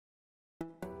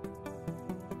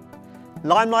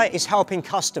Limelight is helping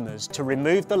customers to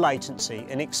remove the latency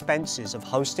and expenses of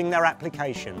hosting their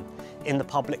application in the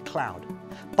public cloud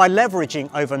by leveraging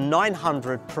over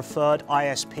 900 preferred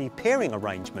ISP peering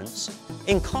arrangements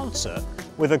in concert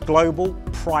with a global,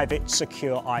 private,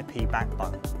 secure IP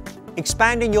backbone.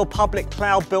 Expanding your public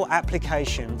cloud-built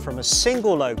application from a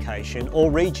single location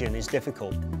or region is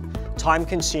difficult,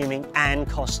 time-consuming and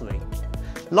costly.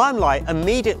 Limelight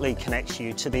immediately connects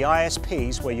you to the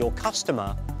ISPs where your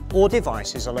customer or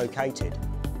devices are located,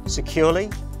 securely,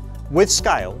 with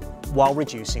scale, while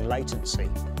reducing latency.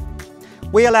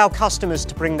 We allow customers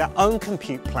to bring their own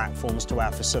compute platforms to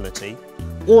our facility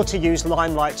or to use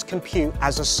Limelight's Compute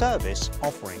as a Service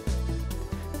offering.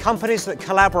 Companies that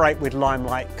collaborate with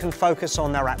Limelight can focus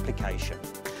on their application,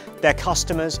 their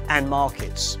customers and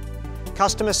markets.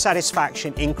 Customer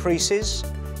satisfaction increases,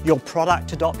 your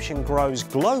product adoption grows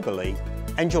globally,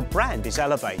 and your brand is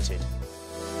elevated.